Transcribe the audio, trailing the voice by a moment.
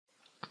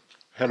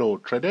Hello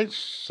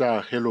traders,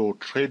 the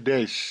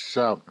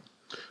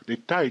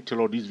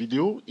title of this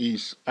video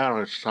is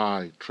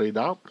RSI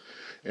Trader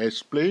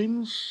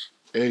explains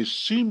a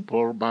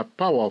simple but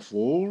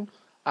powerful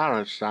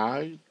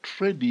RSI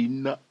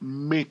trading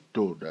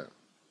method.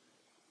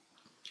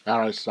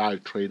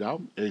 RSI Trader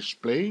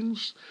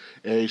explains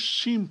a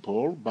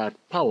simple but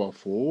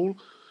powerful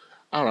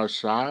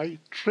RSI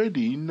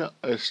trading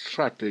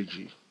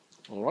strategy.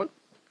 All right.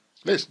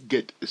 Let's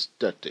get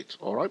started,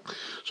 all right?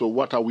 So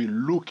what are we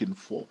looking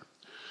for?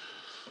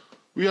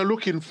 We are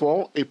looking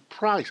for a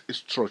price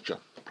structure,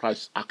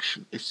 price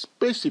action, a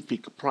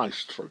specific price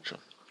structure,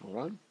 all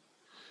right?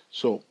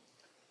 So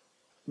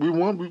we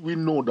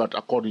know that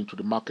according to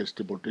the market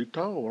stable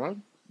data, all right,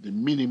 the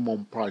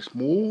minimum price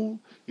move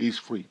is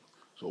free.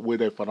 So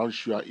whether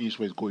financial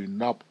instrument is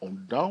going up or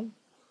down,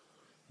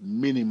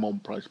 minimum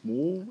price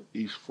move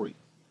is free,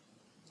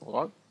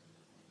 all right?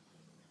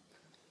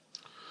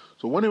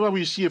 So whenever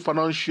we see a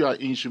financial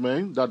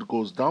instrument that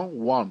goes down,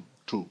 1,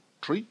 2,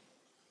 3, you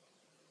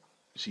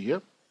see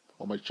here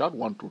on my chart,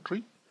 1, 2,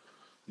 3.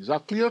 Is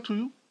that clear to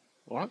you?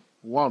 All right,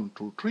 1,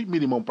 2, 3,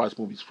 minimum price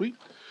move is free.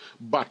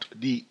 But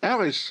the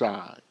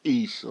RSI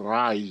is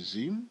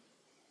rising.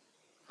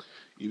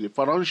 If the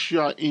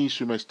financial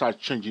instrument starts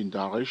changing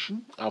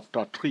direction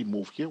after 3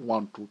 moves here,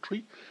 1, 2,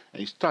 3,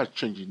 and it starts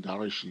changing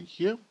direction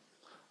here,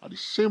 at the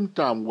same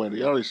time when the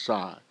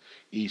RSI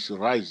is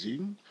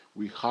rising,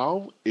 we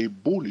have a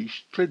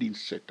bullish trading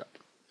setup.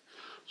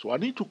 So I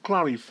need to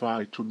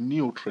clarify to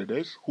new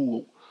traders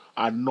who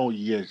are not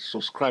yet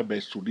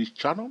subscribers to this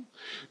channel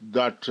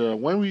that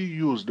when we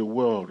use the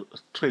word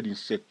trading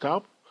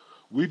setup,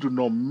 we do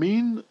not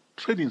mean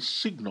trading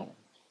signal.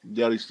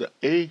 There is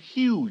a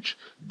huge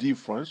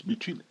difference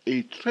between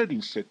a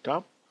trading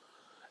setup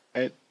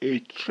and a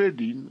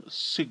trading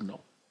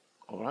signal.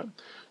 All right.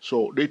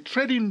 So the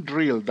trading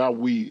drill that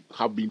we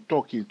have been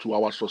talking to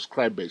our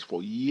subscribers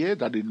for years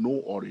that they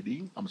know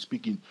already. I'm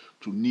speaking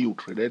to new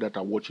traders that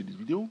are watching this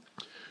video.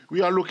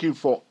 We are looking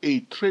for a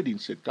trading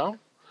setup.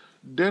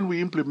 Then we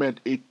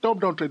implement a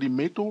top-down trading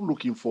method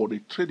looking for the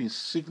trading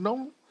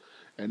signal.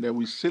 And then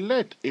we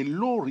select a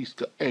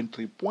low-risk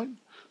entry point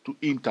to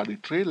enter the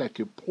trade like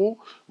a pro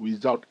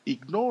without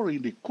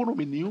ignoring the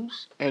economy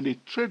news and the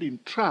trading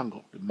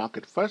triangle, the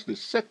market first, the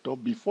sector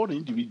before the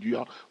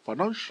individual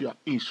financial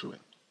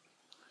instrument.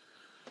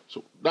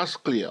 So that's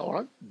clear, all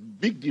right?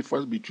 Big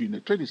difference between a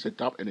trading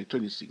setup and a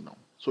trading signal.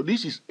 So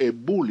this is a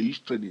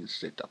bullish trading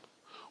setup.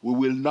 We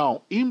will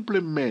now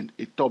implement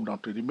a top-down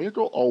trading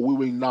method, or we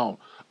will now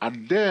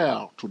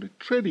adhere to the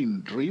trading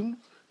dream,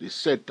 the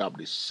setup,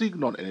 the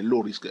signal, and a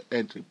low-risk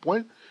entry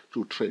point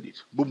to trade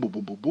it. Boom, boom,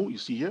 boom, boom, boom. You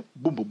see here?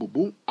 Boom, boom, boom,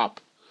 boom, up.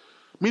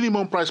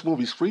 Minimum price move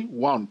is free.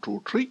 1,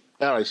 2, 3.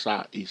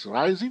 RSI is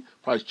rising.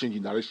 Price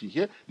changing direction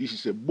here. This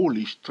is a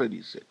bullish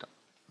trading setup.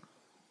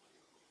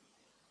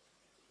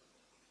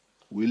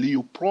 Will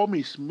you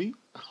promise me?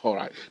 All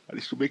right. That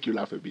is to make you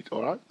laugh a bit.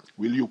 All right.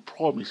 Will you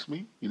promise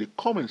me in the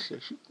comment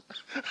section,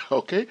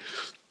 okay,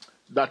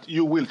 that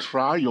you will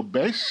try your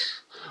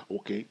best,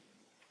 okay,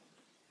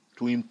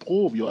 to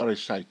improve your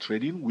RSI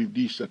trading with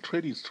this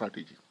trading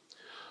strategy?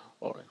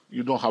 All right.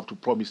 You don't have to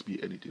promise me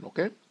anything,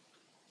 okay?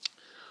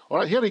 All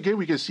right. Here again,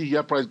 we can see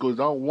here price goes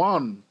down.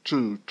 1,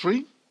 2,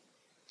 3.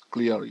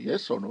 Clear,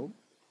 yes or no?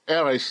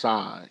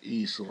 RSI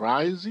is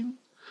rising.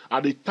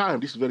 At the time,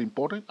 this is very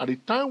important, at the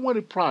time when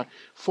the price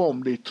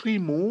formed the 3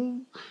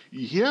 move,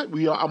 here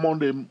we are among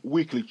the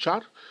weekly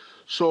chart.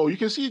 So you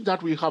can see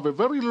that we have a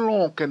very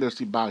long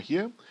candlestick bar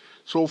here.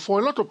 So for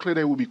a lot of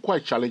traders, it will be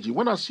quite challenging.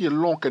 When I see a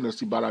long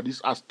candlestick bar like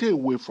this, I stay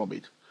away from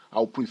it.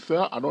 I'll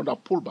prefer another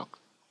pullback.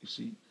 You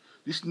see,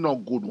 this is not a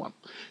good one.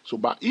 So,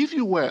 but if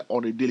you were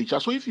on a daily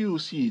chart, so if you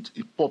see it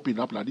popping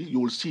up like this, you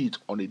will see it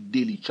on a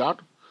daily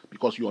chart.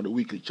 Because you're on the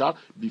weekly chart,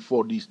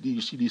 before this, you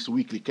see this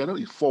weekly candle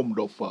is formed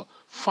of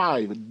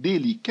 5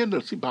 daily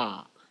candles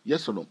bar.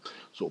 Yes or no?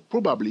 So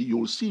probably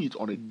you'll see it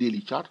on a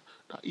daily chart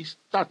that it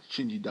starts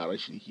changing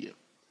direction here.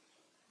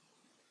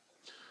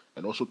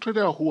 And also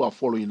traders who are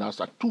following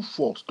us at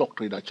 2-4 Stock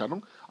Trader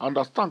channel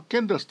understand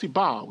candlestick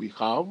bar. We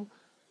have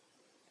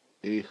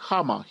a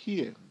hammer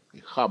here,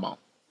 a hammer.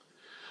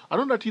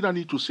 Another thing I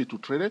need to say to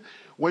traders: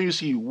 when you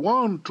see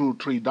 1, 2,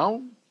 3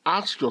 down,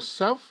 ask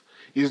yourself,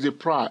 is the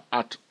price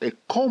at a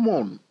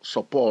common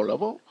support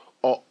level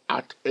or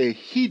at a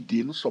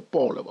hidden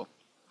support level?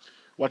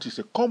 What is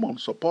a common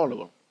support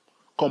level?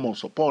 Common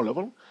support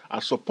level,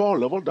 a support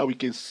level that we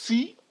can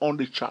see on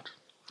the chart.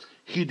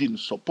 Hidden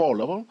support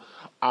level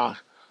are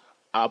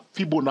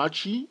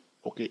Fibonacci,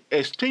 okay,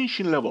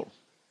 extension level.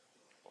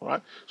 All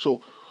right.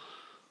 So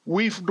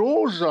with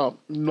those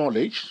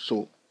knowledge,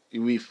 so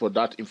for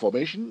that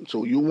information,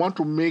 so you want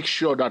to make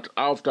sure that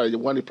after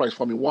when the price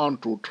forming 1,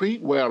 2, 3,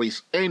 where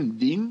it's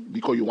ending,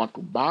 because you want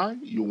to buy,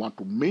 you want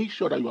to make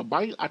sure that you are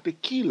buying at the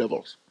key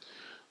levels.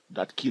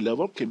 That key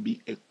level can be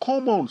a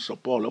common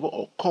support level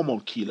or common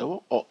key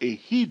level or a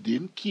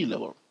hidden key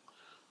level.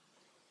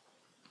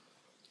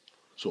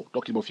 So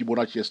talking about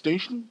Fibonacci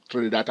extension,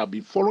 traders that have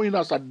been following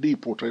us at Day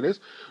Pro Traders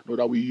know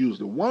that we use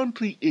the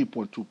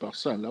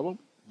 138.2% level,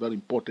 very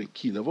important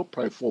key level,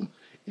 price form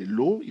a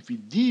low. If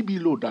it D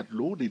below that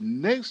low, the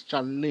next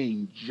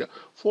challenge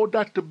for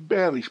that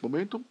bearish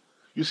momentum,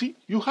 you see,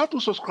 you have to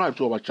subscribe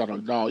to our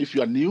channel. Now, if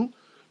you are new,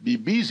 be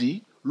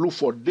busy, look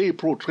for Day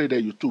Pro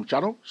Trader YouTube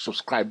channel,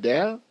 subscribe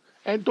there,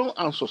 and don't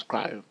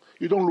unsubscribe.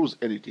 You don't lose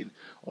anything,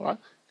 all right?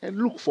 And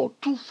look for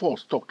 24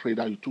 Stock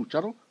Trader YouTube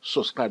channel,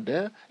 subscribe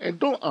there, and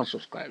don't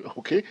unsubscribe,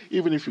 okay?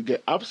 Even if you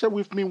get upset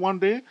with me one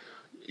day,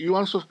 you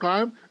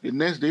unsubscribe, the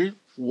next day,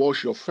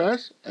 wash your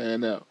face,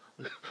 and all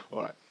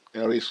right,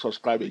 and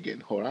subscribe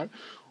again, all right?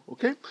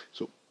 Okay,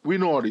 so we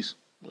know all this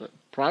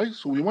price,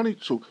 so we want it,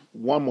 so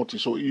one more thing,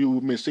 so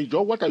you may say,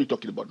 Joe, what are you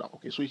talking about now?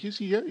 Okay, so you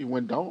see here, it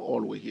went down all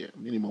the way here,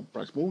 minimum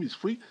price move is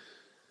free.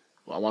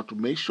 I want to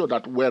make sure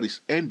that where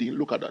it's ending,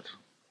 look at that.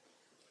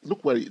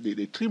 Look where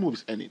the three move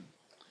is ending.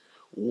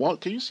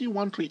 Can you see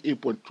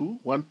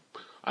 138.2?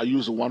 I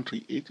use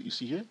 138, you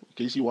see here?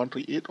 Can you see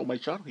 138 on my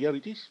chart? Here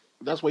it is.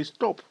 That's why it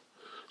stopped.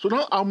 So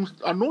now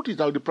I notice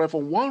that the price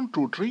from 1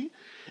 to 3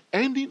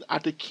 ending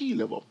at a key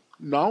level.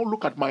 Now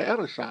look at my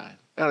RSI.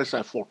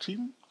 RSI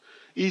 14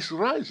 is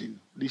rising.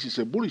 This is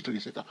a bullish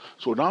trading setup.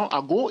 So now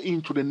I go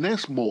into the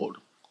next mode.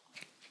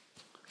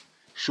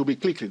 Should be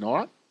clicking, all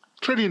right?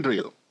 Trading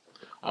drill.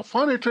 I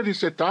found a trading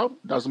setup.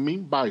 Doesn't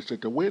mean buy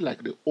straight away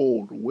like the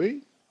old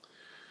way.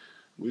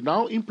 We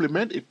now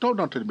implement a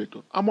top-down trading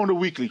method. I'm on the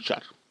weekly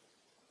chart.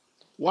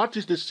 What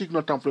is the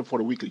signal time frame for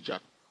the weekly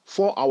chart?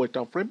 4-hour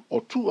time frame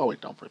or 2-hour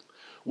time frame?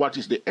 What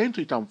is the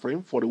entry time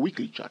frame for the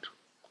weekly chart?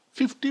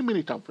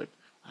 15-minute time frame.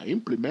 I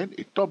implement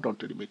a top-down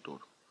trading method.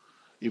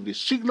 If the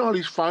signal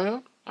is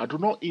fired, I do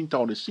not enter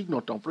on the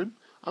signal time frame.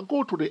 I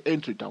go to the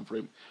entry time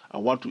frame. I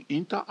want to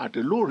enter at a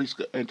low risk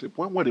entry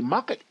point where the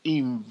market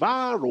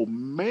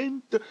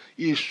environment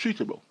is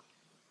suitable.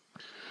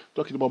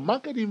 Talking about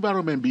market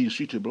environment being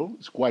suitable,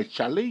 it's quite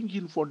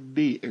challenging for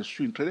day and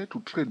swing trader to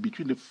trade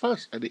between the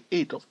 1st and the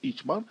 8th of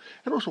each month,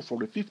 and also from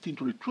the 15th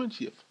to the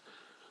 20th.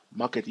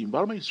 Market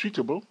environment is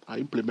suitable. I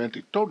implement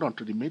a top-down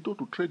trading method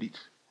to trade it.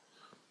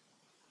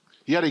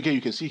 Here again,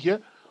 you can see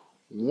here,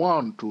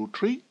 1, 2,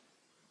 3.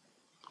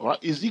 All right,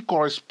 is it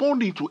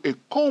corresponding to a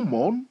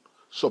common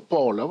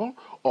support level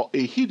or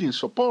a hidden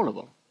support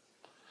level?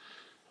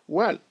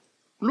 Well,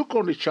 look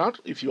on the chart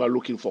if you are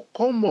looking for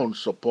common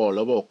support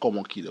level or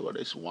common key level.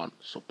 There's one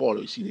support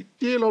level. You see the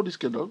tail of this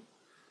candle.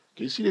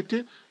 Can you see the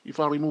tail? If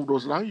I remove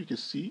those lines, you can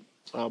see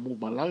I'll move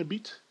my line a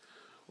bit.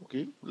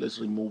 Okay, let's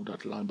remove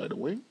that line by the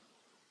way.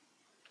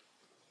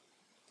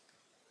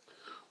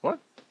 All right,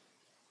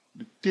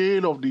 the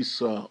tail of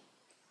this.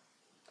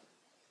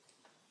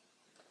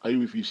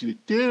 If you see the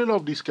tail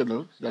of this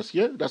candle, that's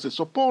here. That's a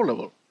support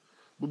level.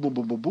 Boom, boom,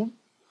 boom, boom, boom.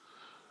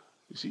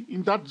 You see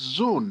in that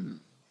zone.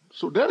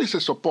 So there is a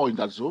support in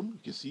that zone. You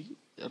can see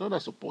another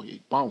support here.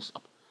 It bounced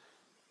up.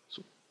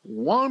 So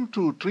 1,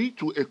 2, 3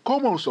 to a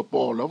common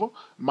support level.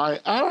 My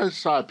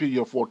RSI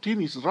period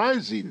 14 is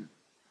rising.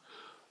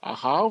 I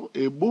have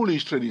a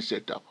bullish trading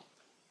setup.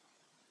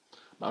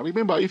 Now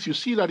remember, if you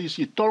see that you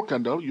see a tall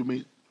candle, you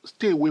may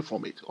stay away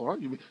from it. All right.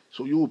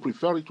 So you will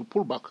prefer it to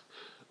pull back.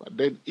 But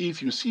then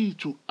if you see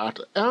it at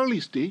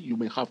early stage, you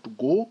may have to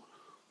go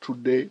to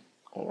the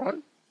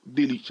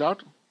daily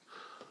chart.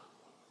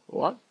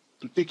 All right.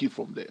 To take it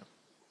from there.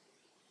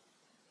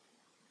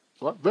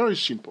 Well, very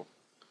simple.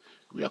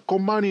 We are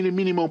combining a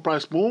minimum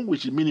price move,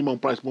 which is minimum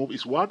price move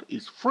is what?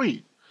 It's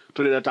free.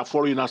 Traders that are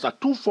following us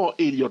at 24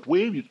 Elliott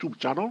Wave YouTube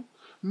channel,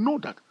 know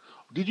that.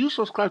 Did you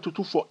subscribe to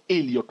 24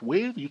 Elliott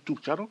Wave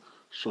YouTube channel?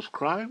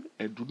 Subscribe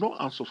and do not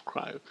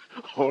unsubscribe.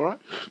 All right?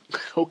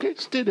 Okay,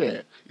 stay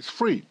there. It's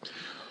free.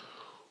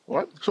 All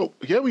right, so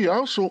here we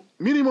are. So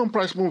minimum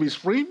price move is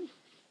free.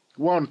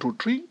 1, 2,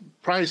 3.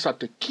 Price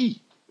at the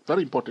key.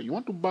 Very important. You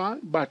want to buy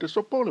at a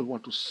support level. You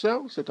want to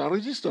sell at a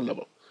resistance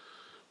level.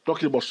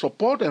 Talking about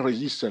support and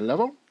resistance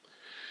level.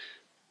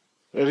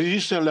 A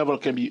resistance level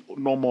can be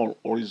normal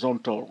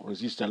horizontal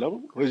resistance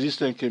level.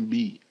 Resistance can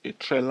be a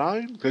trend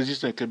line.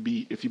 Resistance can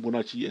be a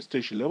Fibonacci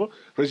extension level.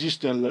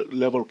 Resistance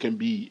level can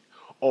be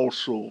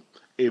also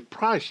a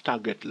price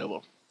target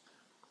level.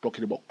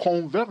 Talking about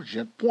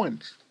convergent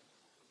points.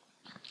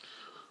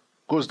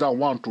 Goes down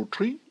 1, 2,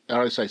 3.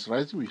 RSI is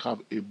rising. We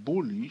have a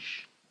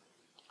bullish.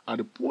 At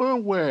the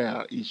point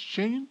where it's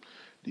changing,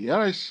 the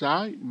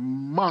RSI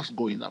must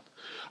going up.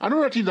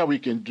 Another thing that we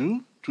can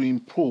do to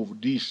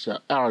improve this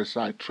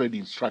RSI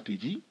trading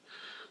strategy,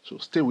 so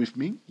stay with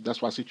me,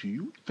 that's what I say to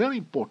you, very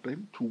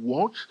important to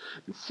watch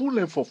the full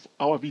length of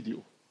our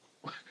video.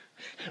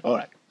 All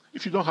right,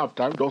 if you don't have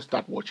time, don't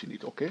start watching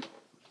it, okay?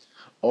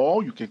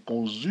 Or you can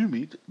consume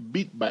it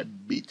bit by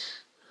bit.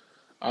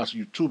 As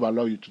YouTube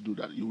allow you to do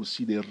that, you will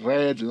see the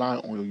red line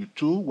on your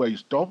YouTube where you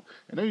stop,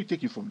 and then you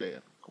take it from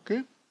there,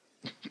 okay?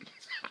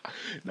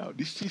 Now,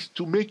 this is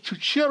to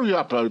cheer you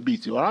up a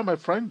bit. All right, my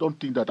friend? Don't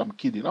think that I'm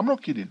kidding. I'm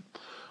not kidding.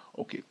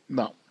 Okay,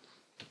 now,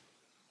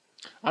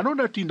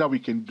 another thing that we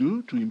can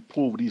do to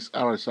improve this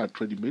RSI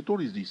trading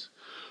method is this.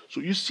 So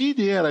you see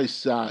the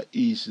RSI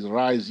is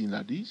rising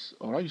like this.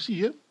 All right, you see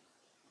here?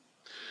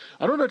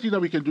 Another thing that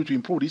we can do to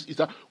improve this is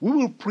that we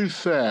will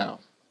prefer,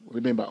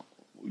 remember,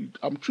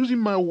 I'm choosing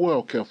my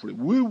word carefully.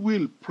 We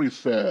will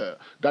prefer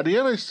that the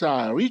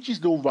RSI reaches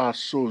the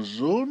oversold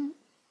zone,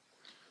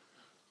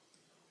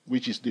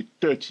 which is the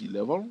 30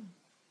 level,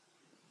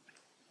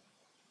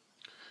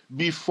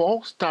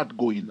 before start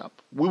going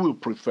up. We will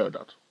prefer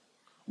that.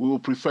 We will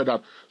prefer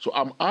that. So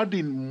I'm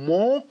adding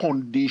more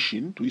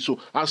condition to it. So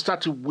I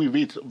started with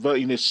it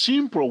in a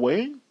simple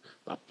way,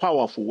 a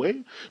powerful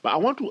way, but I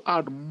want to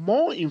add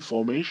more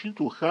information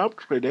to help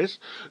traders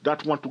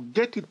that want to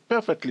get it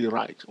perfectly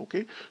right.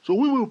 Okay, so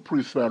we will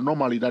prefer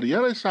normally that the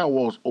RSI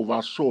was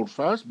oversold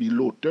first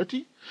below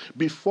 30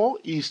 before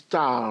it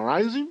starts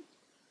rising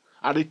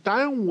at the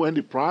time when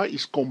the price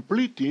is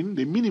completing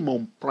the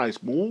minimum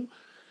price move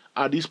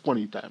at this point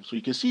in time. So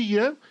you can see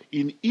here,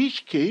 in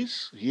each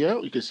case, here,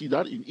 you can see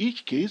that in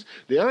each case,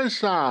 the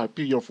RSI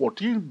period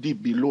 14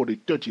 dip below the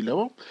 30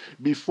 level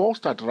before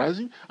start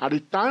rising at the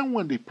time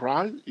when the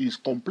price is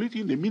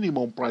completing the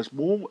minimum price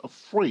move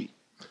free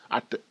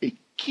at a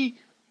key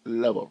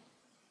level.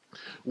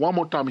 One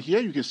more time here,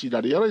 you can see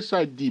that the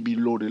RSI dip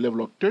below the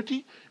level of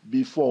 30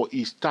 before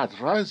it starts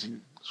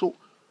rising. So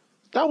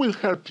that will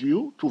help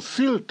you to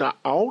filter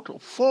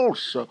out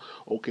false,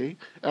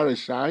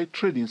 RSI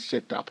trading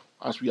setup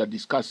as we are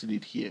discussing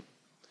it here.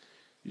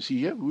 You see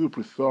here, we will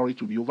prefer it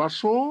to be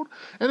oversold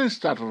and then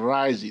start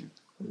rising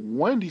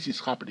when this is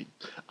happening.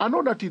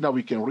 Another thing that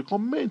we can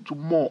recommend to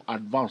more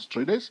advanced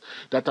traders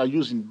that are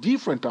using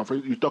different time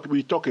frames,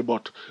 we talk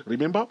about,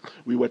 remember,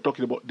 we were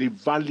talking about the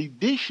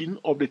validation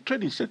of the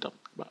trading setup.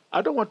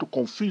 I don't want to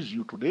confuse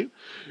you today,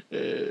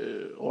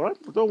 all right?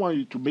 I don't want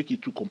you to make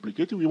it too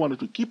complicated. We wanted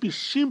to keep it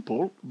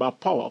simple but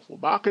powerful.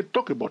 But I can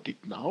talk about it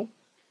now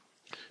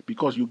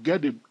because you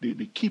get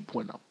the key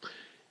point now.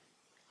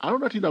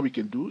 Another thing that we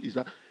can do is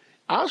that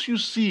as you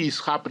see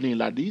it's happening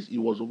like this, it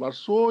was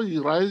oversold,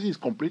 it's rising, it's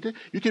completed,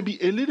 you can be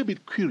a little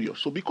bit curious.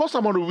 So because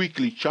I'm on a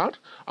weekly chart,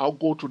 I'll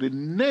go to the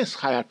next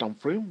higher time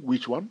frame.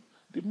 Which one?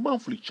 The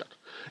monthly chart.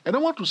 And I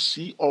want to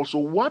see also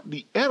what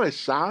the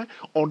RSI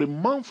on the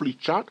monthly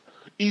chart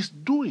is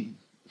doing.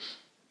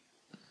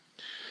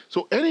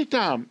 So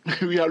anytime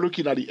we are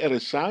looking at the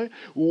RSI,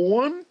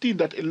 one thing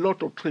that a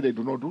lot of traders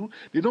do not do,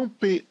 they don't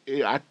pay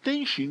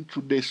attention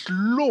to the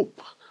slope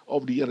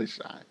of the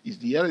RSI. Is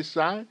the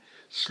RSI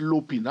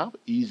sloping up?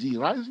 Is it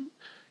rising?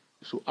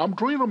 So I'm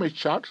drawing on my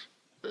chart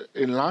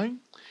a line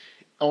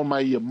on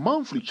my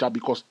monthly chart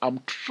because I'm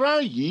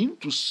trying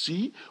to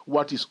see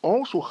what is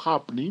also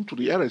happening to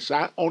the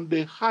RSI on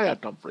the higher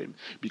time frame,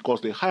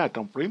 because the higher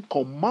time frame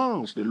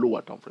commands the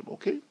lower time frame.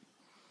 Okay.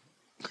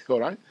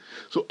 All right.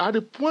 So at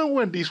the point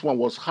when this one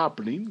was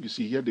happening, you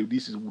see here,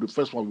 this is the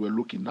first one we were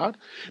looking at.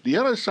 The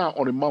RSI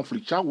on the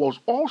monthly chart was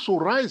also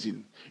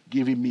rising,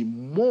 giving me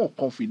more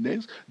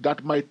confidence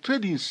that my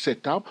trading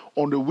setup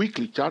on the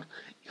weekly chart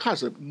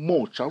has a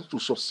more chance to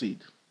succeed.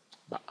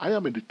 But I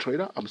am a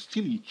trader. I'm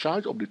still in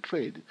charge of the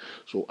trade.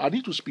 So I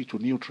need to speak to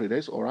new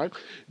traders, all right?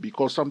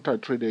 Because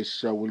sometimes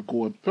traders will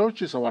go and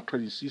purchase our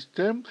trading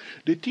system.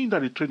 They think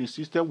that the trading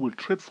system will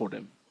trade for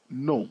them.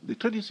 No, the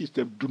trading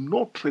system do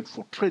not trade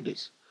for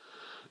traders.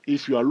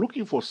 If you are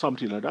looking for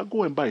something like that,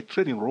 go and buy a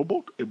trading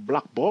robot, a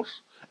black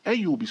box, and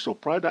you'll be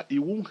surprised that it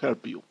won't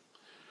help you.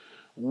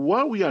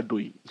 What we are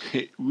doing,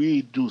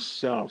 we do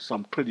sell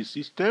some trading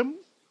system,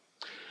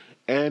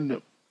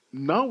 and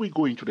now we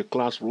go into the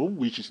classroom,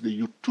 which is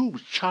the YouTube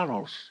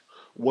channels,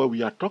 where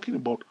we are talking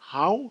about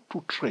how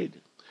to trade.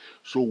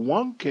 So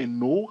one can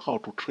know how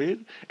to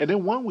trade, and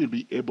then one will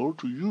be able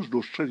to use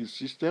those trading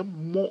systems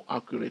more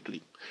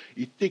accurately.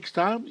 It takes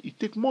time, it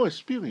takes more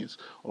experience,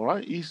 all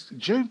right? It's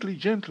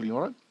gently,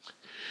 all right?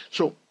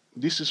 So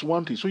this is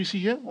one thing. So you see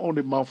here on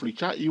the monthly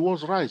chart, it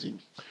was rising.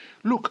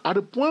 Look, at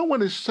the point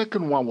when the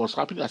second one was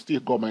happening, I still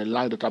got my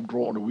line that I've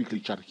drawn on the weekly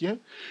chart here.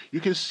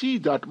 You can see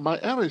that my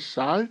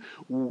RSI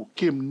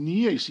came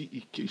near, you see,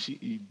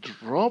 it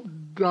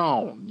dropped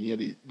down near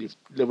the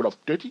level of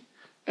 30,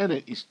 and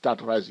then it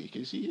started rising. You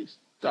can see it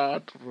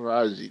start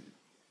rising.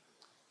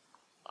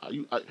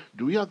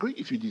 Do we agree?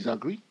 If you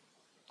disagree,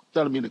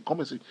 tell me in the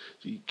comments. So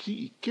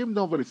it came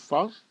down very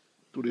fast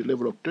to the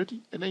level of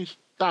 30, and then it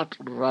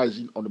started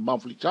rising on the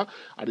monthly chart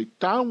at the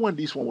time when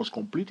this one was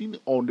completing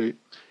on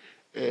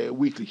the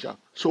weekly chart.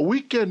 So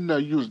we can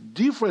use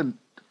different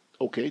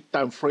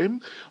time frame.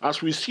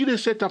 As we see the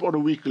setup on the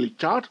weekly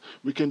chart,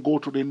 we can go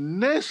to the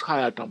next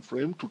higher time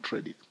frame to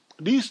trade it.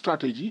 This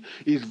strategy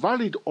is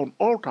valid on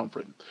all time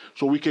frames.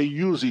 So we can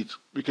use it.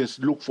 We can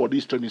look for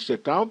this trading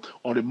setup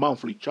on the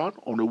monthly chart,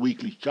 on the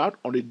weekly chart,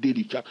 on the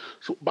daily chart.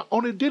 So, but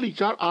on the daily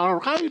chart, I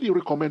highly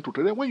recommend to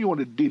trade when you're on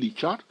the daily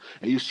chart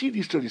and you see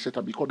this trading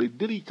setup, because the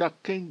daily chart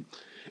can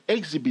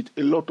exhibit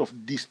a lot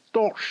of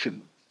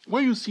distortion.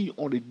 When you see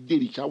on the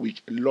daily chart,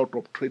 which a lot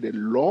of traders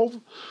love,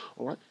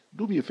 all right,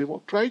 do me a favor,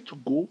 try to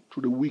go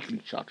to the weekly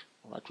chart,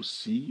 all right, to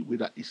see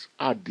whether it's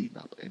adding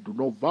up, and do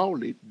not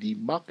violate the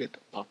market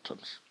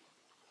patterns.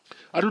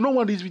 I do not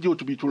want this video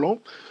to be too long.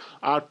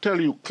 I'll tell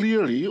you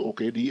clearly,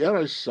 the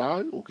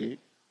RSI,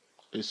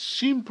 a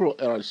simple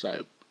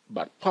RSI,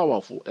 but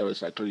powerful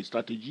RSI trading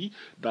strategy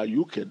that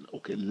you can,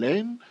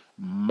 learn,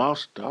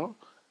 master,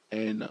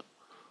 and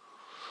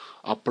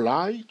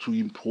apply to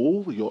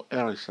improve your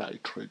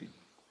RSI trading.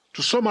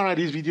 To summarize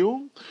this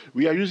video,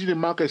 we are using the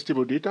market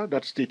stable data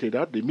that stated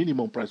that the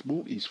minimum price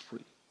move is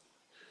free.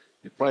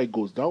 The price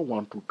goes down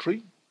 1, 2,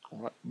 3, all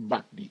right,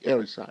 but the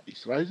RSI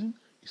is rising.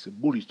 It's a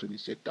bullish trading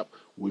setup.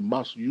 We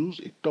must use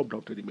a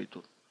top-down trading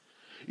method.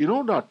 In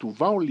order to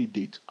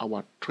validate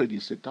our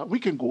trading setup, we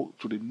can go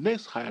to the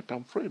next higher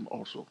time frame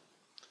also.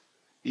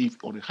 If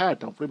on the higher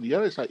time frame the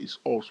RSI is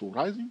also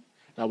rising,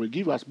 that will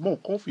give us more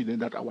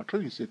confidence that our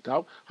trading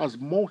setup has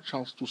more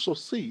chance to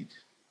succeed.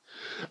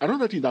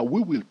 Another thing that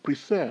we will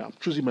prefer, I'm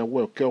choosing my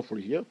word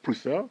carefully here,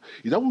 prefer,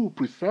 is that we will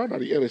prefer that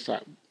the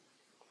RSI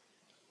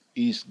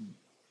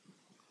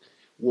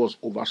was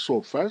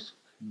oversold first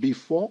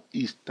before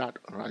it start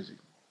rising.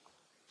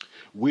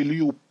 Will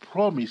you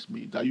promise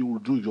me that you will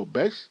do your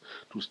best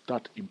to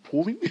start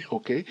improving,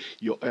 okay,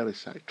 your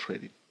RSI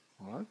trading?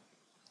 All right.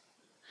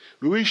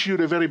 We wish you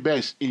the very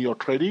best in your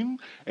trading,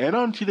 and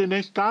until the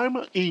next time,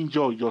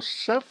 enjoy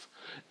yourself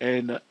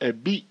and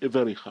be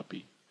very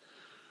happy.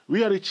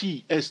 We are the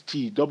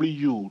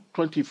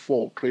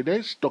TSTW24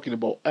 traders talking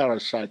about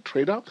RSI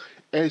trader.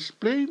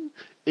 Explain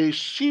a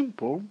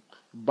simple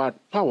but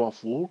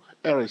powerful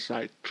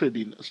RSI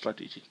trading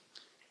strategy.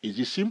 Is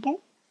it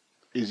simple?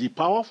 Is it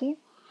powerful?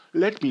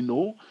 Let me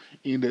know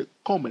in the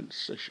comment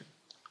section.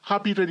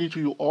 Happy trading to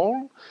you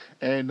all,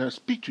 and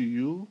speak to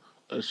you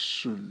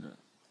soon.